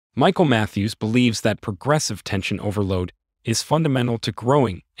Michael Matthews believes that progressive tension overload is fundamental to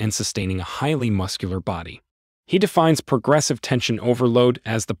growing and sustaining a highly muscular body. He defines progressive tension overload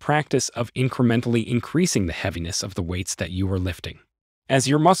as the practice of incrementally increasing the heaviness of the weights that you are lifting. As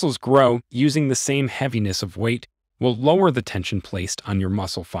your muscles grow, using the same heaviness of weight will lower the tension placed on your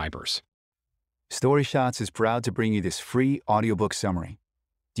muscle fibers. StoryShots is proud to bring you this free audiobook summary.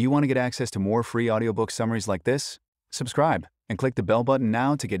 Do you want to get access to more free audiobook summaries like this? Subscribe and click the bell button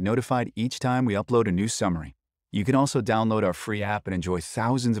now to get notified each time we upload a new summary. You can also download our free app and enjoy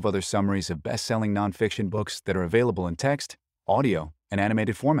thousands of other summaries of best-selling nonfiction books that are available in text, audio, and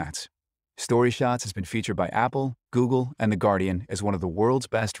animated formats. StoryShots has been featured by Apple, Google, and The Guardian as one of the world's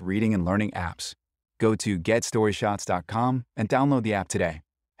best reading and learning apps. Go to getstoryshots.com and download the app today.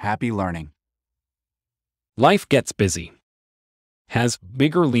 Happy learning. Life gets busy. Has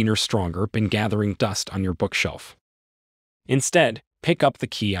Bigger, Leaner, Stronger been gathering dust on your bookshelf? Instead, pick up the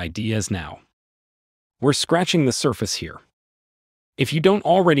key ideas now. We're scratching the surface here. If you don't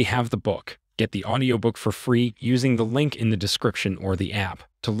already have the book, get the audiobook for free using the link in the description or the app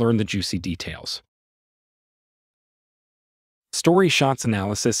to learn the juicy details. StoryShots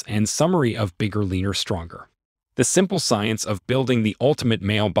analysis and summary of Bigger, Leaner, Stronger. The Simple Science of Building the Ultimate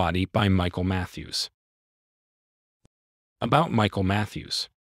Male Body by Michael Matthews. About Michael Matthews.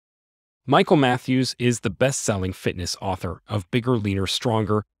 Michael Matthews is the best-selling fitness author of Bigger, Leaner,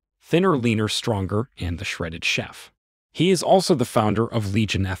 Stronger, Thinner, Leaner, Stronger, and The Shredded Chef. He is also the founder of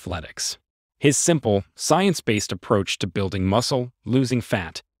Legion Athletics. His simple, science-based approach to building muscle, losing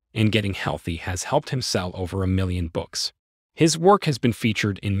fat, and getting healthy has helped him sell over 1 million books. His work has been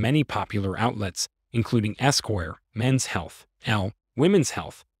featured in many popular outlets, including Esquire, Men's Health, Elle, Women's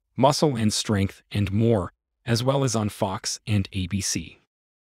Health, Muscle and Strength, and more, as well as on Fox and ABC.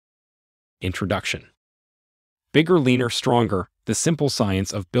 Introduction. Bigger, Leaner, Stronger, The Simple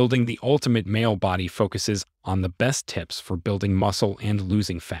Science of Building the Ultimate Male Body focuses on the best tips for building muscle and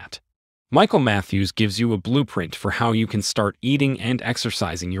losing fat. Michael Matthews gives you a blueprint for how you can start eating and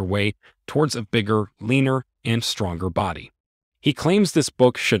exercising your way towards a bigger, leaner, and stronger body. He claims this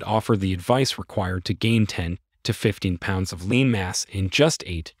book should offer the advice required to gain 10 to 15 pounds of lean mass in just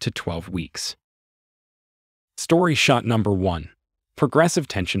 8 to 12 weeks. Story shot number 1. Progressive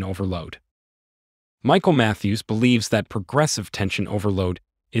tension overload. Michael Matthews believes that progressive tension overload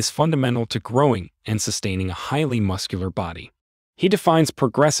is fundamental to growing and sustaining a highly muscular body. He defines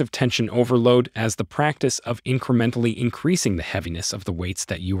progressive tension overload as the practice of incrementally increasing the heaviness of the weights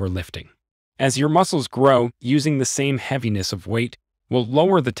that you are lifting. As your muscles grow, using the same heaviness of weight will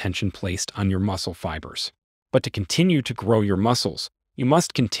lower the tension placed on your muscle fibers. But to continue to grow your muscles, you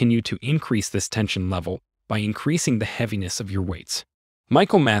must continue to increase this tension level by increasing the heaviness of your weights.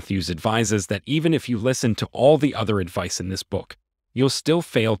 Michael Matthews advises that even if you listen to all the other advice in this book, you'll still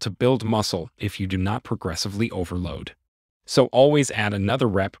fail to build muscle if you do not progressively overload. So always add another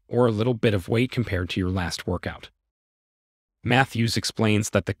rep or a little bit of weight compared to your last workout. Matthews explains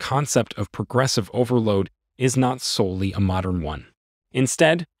that the concept of progressive overload is not solely a modern one.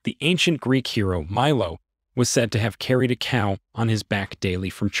 Instead, the ancient Greek hero Milo was said to have carried a cow on his back daily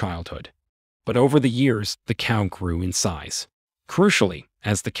from childhood. But over the years, the cow grew in size. Crucially,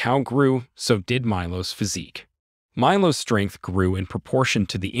 as the cow grew, so did Milo's physique. Milo's strength grew in proportion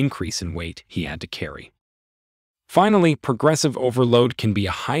to the increase in weight he had to carry. Finally, progressive overload can be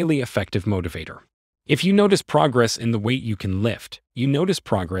a highly effective motivator. If you notice progress in the weight you can lift, you notice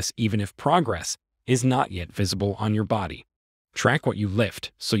progress even if progress is not yet visible on your body. Track what you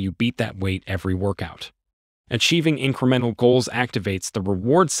lift so you beat that weight every workout. Achieving incremental goals activates the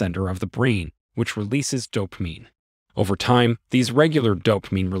reward center of the brain, which releases dopamine. Over time, these regular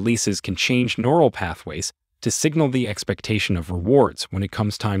dopamine releases can change neural pathways to signal the expectation of rewards when it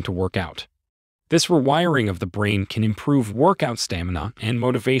comes time to work out. This rewiring of the brain can improve workout stamina and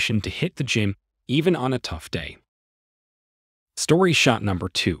motivation to hit the gym even on a tough day. Story shot number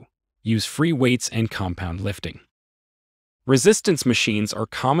 2. Use free weights and compound lifting. Resistance machines are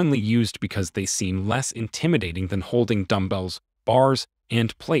commonly used because they seem less intimidating than holding dumbbells, bars,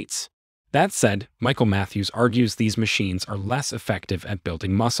 and plates. That said, Michael Matthews argues these machines are less effective at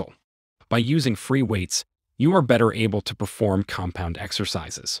building muscle. By using free weights, you are better able to perform compound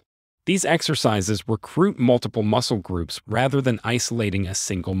exercises. These exercises recruit multiple muscle groups rather than isolating a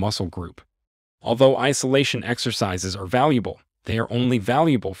single muscle group. Although isolation exercises are valuable, they are only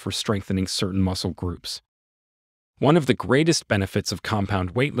valuable for strengthening certain muscle groups. One of the greatest benefits of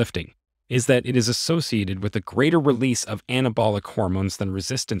compound weightlifting is that it is associated with a greater release of anabolic hormones than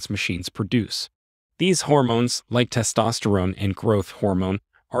resistance machines produce. These hormones, like testosterone and growth hormone,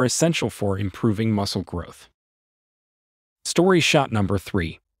 are essential for improving muscle growth. Story shot number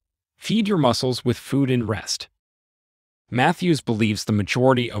 3. Feed your muscles with food and rest. Matthews believes the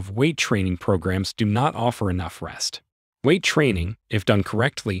majority of weight training programs do not offer enough rest. Weight training, if done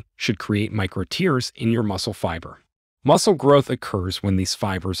correctly, should create micro tears in your muscle fiber. Muscle growth occurs when these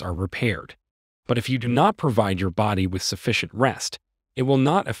fibers are repaired. But if you do not provide your body with sufficient rest, it will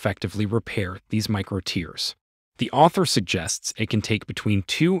not effectively repair these micro tears. The author suggests it can take between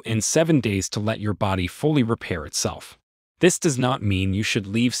 2 and 7 days to let your body fully repair itself. This does not mean you should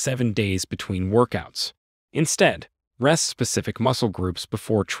leave 7 days between workouts. Instead, rest specific muscle groups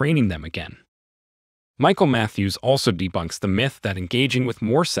before training them again. Michael Matthews also debunks the myth that engaging with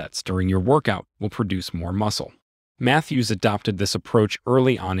more sets during your workout will produce more muscle. Matthews adopted this approach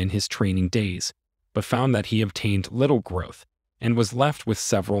early on in his training days, but found that he obtained little growth and was left with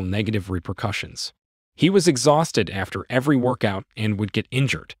several negative repercussions. He was exhausted after every workout and would get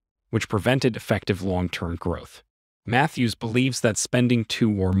injured, which prevented effective long-term growth. Matthews believes that spending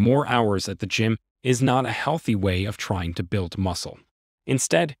 2 or more hours at the gym is not a healthy way of trying to build muscle.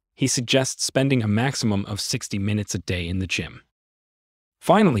 Instead, he suggests spending a maximum of 60 minutes a day in the gym.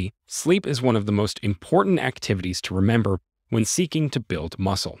 Finally, sleep is one of the most important activities to remember when seeking to build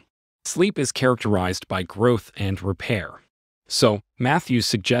muscle. Sleep is characterized by growth and repair. So, Matthews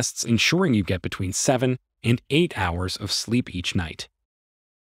suggests ensuring you get between 7 and 8 hours of sleep each night.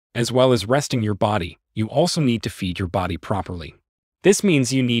 As well as resting your body, you also need to feed your body properly. This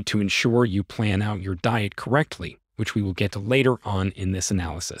means you need to ensure you plan out your diet correctly, which we will get to later on in this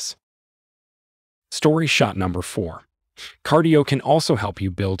analysis. Story shot number 4. Cardio can also help you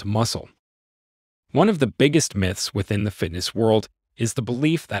build muscle. One of the biggest myths within the fitness world is the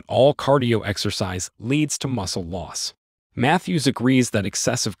belief that all cardio exercise leads to muscle loss. Matthews agrees that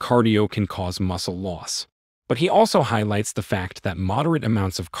excessive cardio can cause muscle loss, but he also highlights the fact that moderate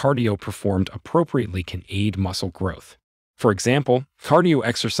amounts of cardio performed appropriately can aid muscle growth. For example, cardio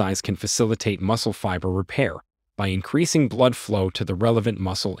exercise can facilitate muscle fiber repair by increasing blood flow to the relevant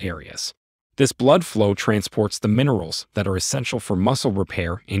muscle areas. This blood flow transports the minerals that are essential for muscle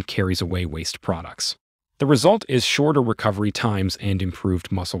repair and carries away waste products. The result is shorter recovery times and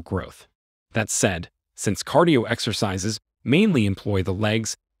improved muscle growth. That said, since cardio exercises mainly employ the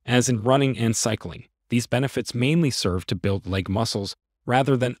legs, as in running and cycling, these benefits mainly serve to build leg muscles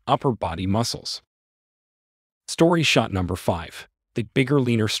rather than upper body muscles. Story shot number 5. The Bigger,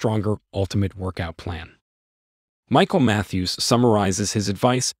 Leaner, Stronger Ultimate Workout Plan. Michael Matthews summarizes his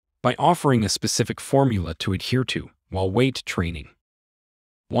advice by offering a specific formula to adhere to while weight training.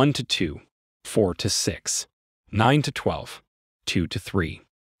 1 to 2, 4 to 6, 9 to 12, 2 to 3,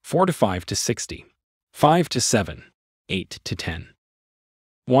 4 to 5 to 60, 5 to 7, 8 to 10.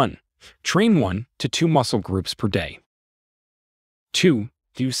 1. Train 1 to 2 muscle groups per day. 2.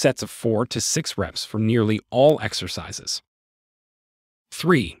 Do sets of 4 to 6 reps for nearly all exercises.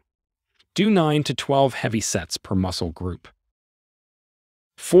 3. Do 9 to 12 heavy sets per muscle group.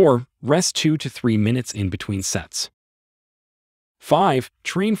 4. Rest 2 to 3 minutes in between sets. 5.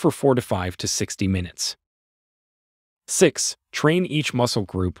 Train for 4 to 5 to 60 minutes. 6. Train each muscle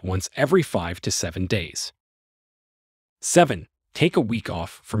group once every 5 to 7 days. 7. Take a week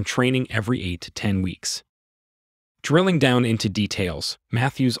off from training every 8 to 10 weeks. Drilling down into details,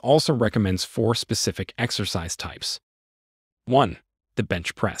 Matthews also recommends 4 specific exercise types. 1. The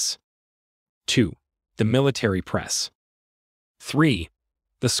bench press. 2. The military press. 3.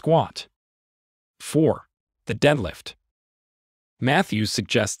 The squat. 4. The deadlift. Matthews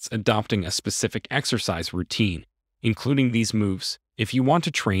suggests adopting a specific exercise routine, including these moves, if you want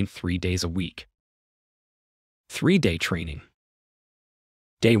to train 3 days a week. 3-day training.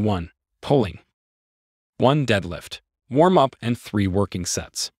 Day 1. Pulling. 1 deadlift, warm-up and 3 working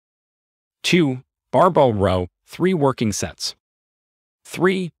sets. 2. Barbell row, 3 working sets.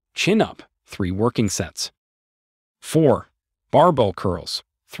 3. Chin-up, 3 working sets. 4. Barbell curls,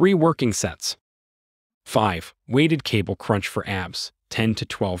 3 working sets. 5. Weighted cable crunch for abs, 10 to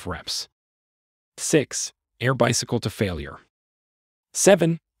 12 reps. 6. Air bicycle to failure.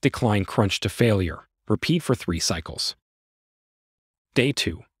 7. Decline crunch to failure, repeat for 3 cycles. Day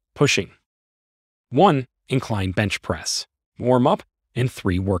 2. Pushing. 1. Incline bench press, warm-up, and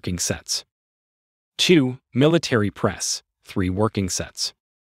 3 working sets. 2. Military press, 3 working sets.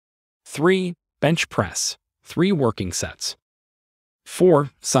 3. Bench press, 3 working sets.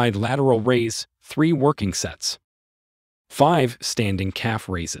 4. Side lateral raise, 3 working sets. 5. Standing calf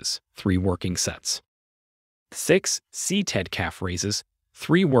raises, 3 working sets. 6. Seated calf raises,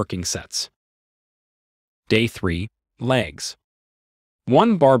 3 working sets. Day 3. Legs.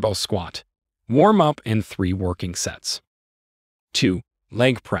 1 barbell squat, warm-up and 3 working sets. 2.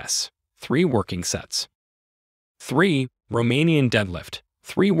 Leg press, 3 working sets. 3. Romanian deadlift,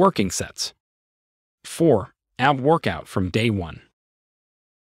 3 working sets. 4. Ab workout from day 1.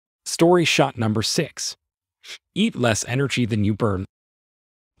 Story shot number 6. Eat less energy than you burn.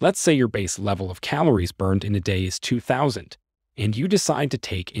 Let's say your base level of calories burned in a day is 2,000, and you decide to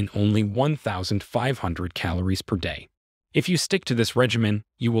take in only 1,500 calories per day. If you stick to this regimen,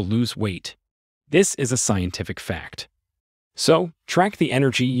 you will lose weight. This is a scientific fact. So, track the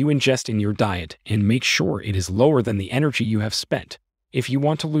energy you ingest in your diet and make sure it is lower than the energy you have spent if you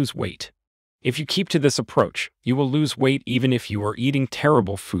want to lose weight. If you keep to this approach, you will lose weight even if you are eating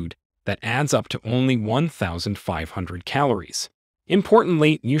terrible food that adds up to only 1,500 calories.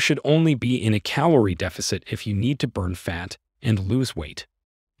 Importantly, you should only be in a calorie deficit if you need to burn fat and lose weight.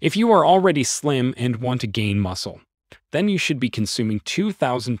 If you are already slim and want to gain muscle, then you should be consuming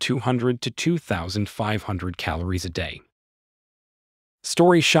 2,200 to 2,500 calories a day.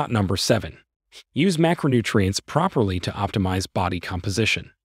 Story shot number 7. Use macronutrients properly to optimize body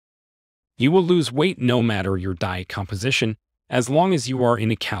composition. You will lose weight no matter your diet composition, as long as you are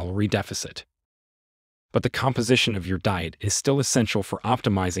in a calorie deficit. But the composition of your diet is still essential for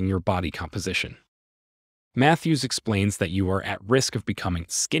optimizing your body composition. Matthews explains that you are at risk of becoming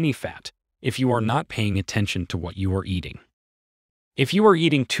skinny fat if you are not paying attention to what you are eating. If you are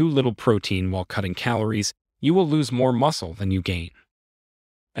eating too little protein while cutting calories, you will lose more muscle than you gain.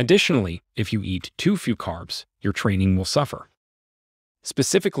 Additionally, if you eat too few carbs, your training will suffer.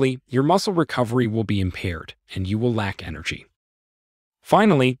 Specifically, your muscle recovery will be impaired and you will lack energy.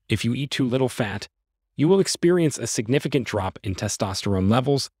 Finally, if you eat too little fat, you will experience a significant drop in testosterone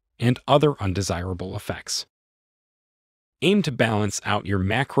levels and other undesirable effects. Aim to balance out your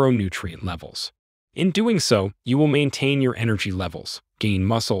macronutrient levels. In doing so, you will maintain your energy levels, gain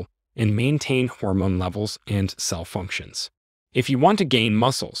muscle, and maintain hormone levels and cell functions. If you want to gain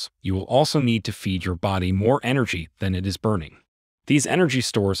muscles, you will also need to feed your body more energy than it is burning. These energy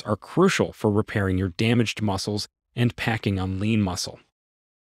stores are crucial for repairing your damaged muscles and packing on lean muscle.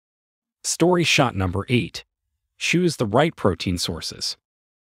 Story shot number 8. Choose the right protein sources.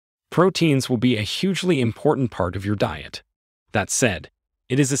 Proteins will be a hugely important part of your diet. That said,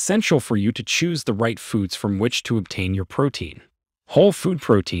 it is essential for you to choose the right foods from which to obtain your protein. Whole food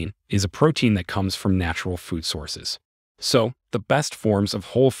protein is a protein that comes from natural food sources. So, the best forms of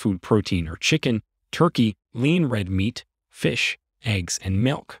whole food protein are chicken, turkey, lean red meat, fish, eggs, and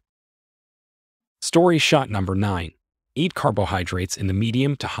milk. Story shot number 9. Eat carbohydrates in the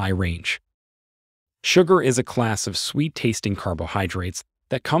medium to high range. Sugar is a class of sweet-tasting carbohydrates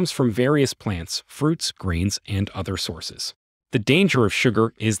that comes from various plants, fruits, grains, and other sources. The danger of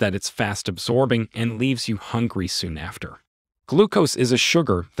sugar is that it's fast-absorbing and leaves you hungry soon after. Glucose is a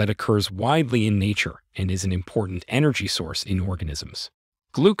sugar that occurs widely in nature and is an important energy source in organisms.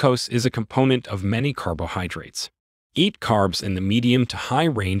 Glucose is a component of many carbohydrates. Eat carbs in the medium to high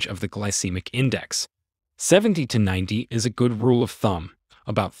range of the glycemic index. 70 to 90 is a good rule of thumb,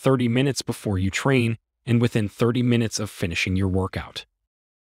 about 30 minutes before you train and within 30 minutes of finishing your workout.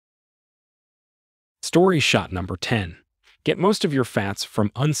 Story shot number 10. Get most of your fats from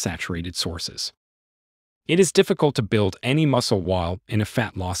unsaturated sources. It is difficult to build any muscle while in a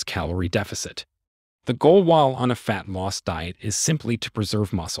fat loss calorie deficit. The goal while on a fat loss diet is simply to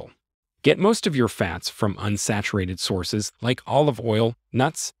preserve muscle. Get most of your fats from unsaturated sources like olive oil,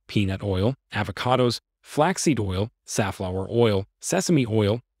 nuts, peanut oil, avocados, flaxseed oil, safflower oil, sesame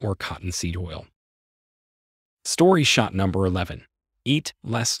oil, or cottonseed oil. Story shot number 11. Eat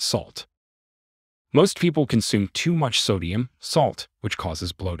less salt. Most people consume too much sodium, salt, which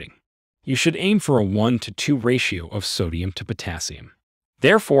causes bloating. You should aim for a 1:2 ratio of sodium to potassium.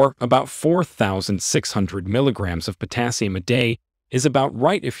 Therefore, about 4,600 milligrams of potassium a day is about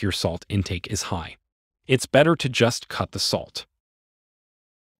right if your salt intake is high. It's better to just cut the salt.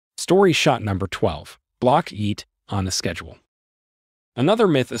 Story shot number 12. Block eat on a schedule. Another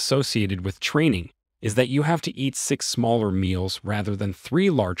myth associated with training is that you have to eat 6 smaller meals rather than 3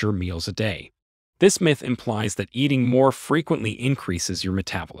 larger meals a day. This myth implies that eating more frequently increases your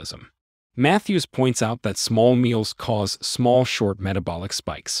metabolism. Matthews points out that small meals cause small short metabolic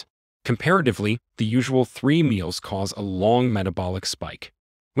spikes. Comparatively, the usual 3 meals cause a long metabolic spike.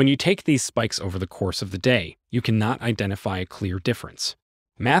 When you take these spikes over the course of the day, you cannot identify a clear difference.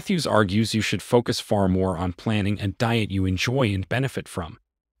 Matthews argues you should focus far more on planning a diet you enjoy and benefit from,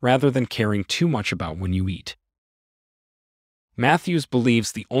 rather than caring too much about when you eat. Matthews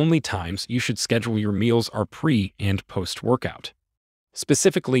believes the only times you should schedule your meals are pre- and post-workout.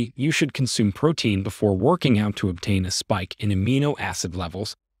 Specifically, you should consume protein before working out to obtain a spike in amino acid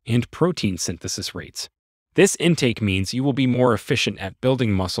levels and protein synthesis rates. This intake means you will be more efficient at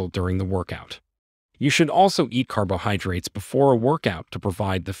building muscle during the workout. You should also eat carbohydrates before a workout to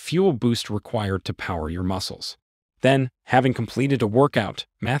provide the fuel boost required to power your muscles. Then, having completed a workout,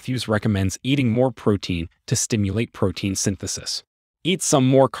 Matthews recommends eating more protein to stimulate protein synthesis. Eat some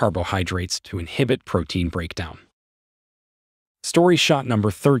more carbohydrates to inhibit protein breakdown. Story shot number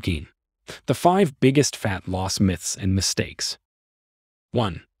 13. The 5 biggest fat loss myths and mistakes.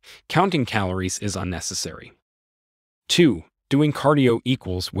 1. Counting calories is unnecessary. 2. Doing cardio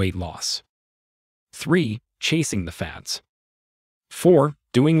equals weight loss. 3. Chasing the fads. 4.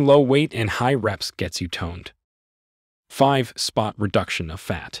 Doing low weight and high reps gets you toned. 5. Spot reduction of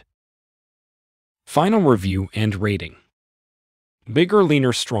fat. Final review and rating. Bigger,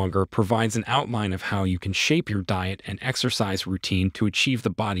 Leaner, Stronger provides an outline of how you can shape your diet and exercise routine to achieve the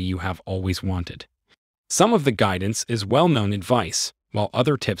body you have always wanted. Some of the guidance is well-known advice, while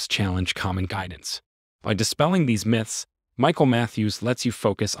other tips challenge common guidance. By dispelling these myths, Michael Matthews lets you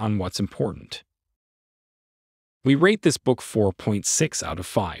focus on what's important. We rate this book 4.6 out of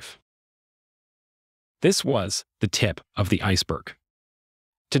 5. This was the tip of the iceberg.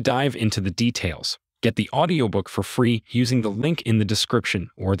 To dive into the details, get the audiobook for free using the link in the description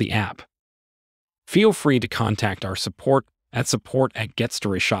or the app. Feel free to contact our support at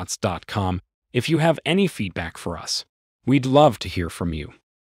support@getstoryshots.com if you have any feedback for us. We'd love to hear from you.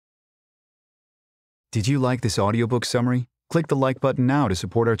 Did you like this audiobook summary? Click the like button now to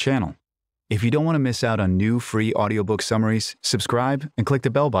support our channel. If you don't want to miss out on new free audiobook summaries, subscribe and click the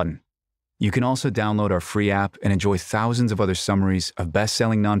bell button. You can also download our free app and enjoy thousands of other summaries of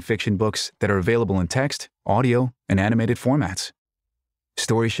best-selling nonfiction books that are available in text, audio, and animated formats.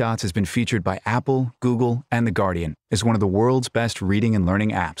 StoryShots has been featured by Apple, Google, and The Guardian as one of the world's best reading and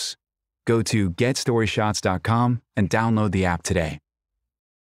learning apps. Go to getstoryshots.com and download the app today.